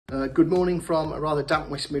Good morning from a rather damp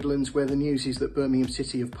West Midlands, where the news is that Birmingham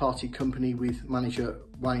City have parted company with manager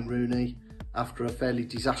Wayne Rooney after a fairly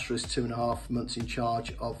disastrous 2.5 months in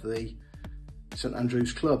charge of the St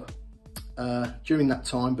Andrews club. During that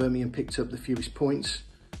time, Birmingham picked up the fewest points,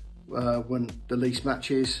 won the least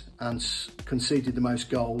matches and conceded the most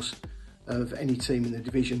goals of any team in the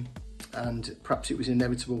division, and perhaps it was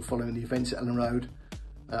inevitable following the events at Elland Road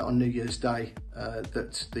on New Year's Day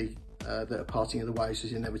that a parting of the ways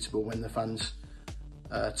was inevitable when the fans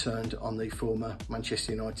turned on the former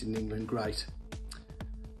Manchester United and England great.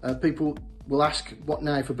 People will ask what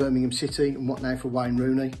now for Birmingham City and what now for Wayne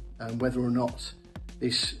Rooney, and whether or not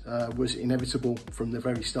this was inevitable from the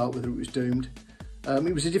very start, whether it was doomed.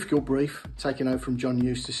 It was a difficult brief, taken over from John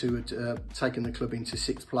Eustace, who had taken the club into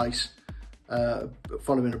 6th place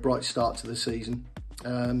following a bright start to the season.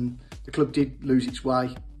 The club did lose its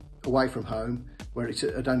way away from home, where it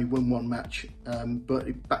had only won one match,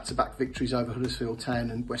 but back-to-back victories over Huddersfield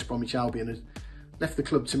Town and West Bromwich Albion had left the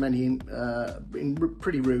club to many in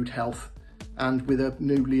pretty rude health, and with a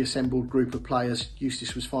newly assembled group of players,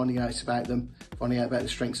 Eustace was finding out about the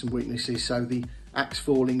strengths and weaknesses, so the axe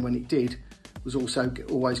falling when it did was also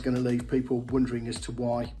always going to leave people wondering as to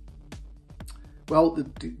why. Well,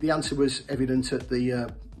 the answer was evident at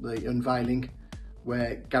the unveiling,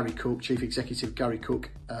 where Gary Cook, Chief Executive Gary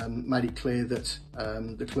Cook, made it clear that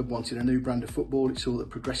the club wanted a new brand of football. It saw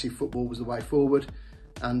that progressive football was the way forward,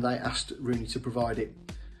 and they asked Rooney to provide it.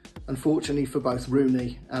 Unfortunately for both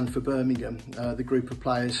Rooney and for Birmingham, the group of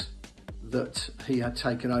players that he had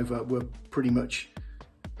taken over were pretty much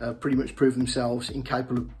proved themselves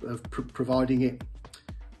incapable of providing it.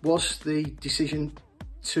 Was the decision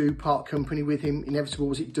to part company with him inevitable?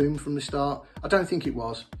 Was it doomed from the start? I don't think it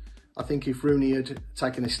was. I think if Rooney had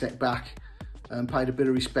taken a step back and paid a bit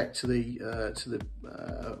of respect to the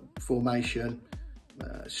formation,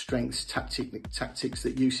 strengths, tactics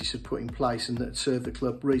that Eustace had put in place and that served the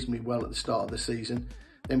club reasonably well at the start of the season,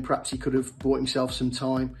 then perhaps he could have bought himself some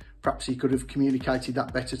time. Perhaps he could have communicated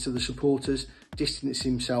that better to the supporters, distanced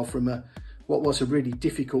himself from what was a really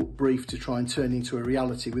difficult brief to try and turn into a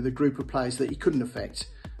reality with a group of players that he couldn't affect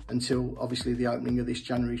until obviously the opening of this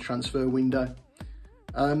January transfer window.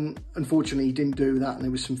 Unfortunately, he didn't do that, and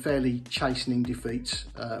there was some fairly chastening defeats.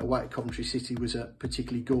 Away at Coventry City was a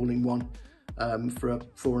particularly galling one for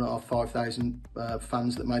 4,500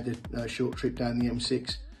 fans that made the short trip down the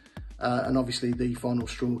M6. And obviously the final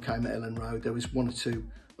straw came at Elland Road. There was one or two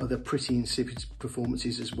other pretty insipid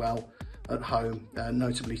performances as well at home,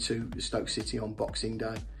 notably to Stoke City on Boxing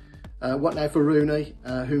Day. What now for Rooney?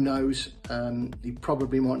 Who knows? He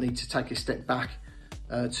probably might need to take a step back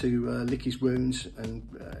to lick his wounds and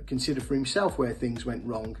consider for himself where things went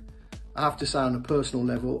wrong. I have to say, on a personal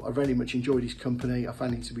level, I very much enjoyed his company. I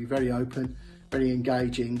found him to be very open, very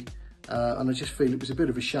engaging, and I just feel it was a bit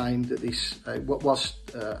of a shame that this, what was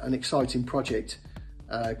an exciting project,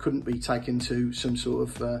 couldn't be taken to some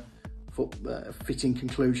sort of fitting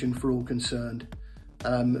conclusion for all concerned.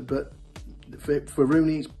 But for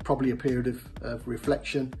Rooney, it's probably a period of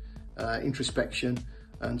reflection, introspection,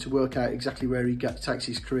 and to work out exactly where he takes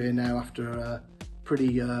his career now after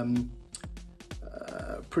pretty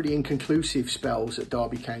inconclusive spells at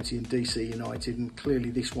Derby County and DC United, and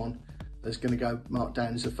clearly this one is going to go marked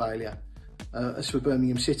down as a failure. As for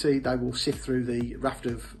Birmingham City, they will sift through the raft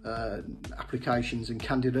of applications and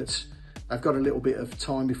candidates. They've got a little bit of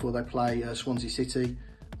time before they play Swansea City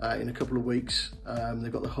in a couple of weeks.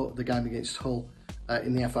 They've got the game against Hull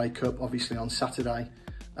in the FA Cup, obviously on Saturday.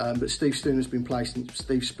 But Steve Spooner has been placed in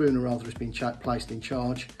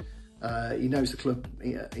charge. He knows the club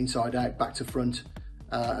inside out, back to front,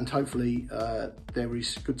 and hopefully there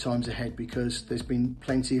is good times ahead, because there's been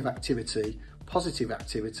plenty of activity, positive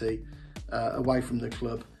activity, away from the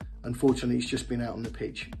club. Unfortunately, it's just been out on the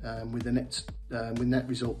pitch, with the net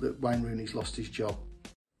result that Wayne Rooney's lost his job.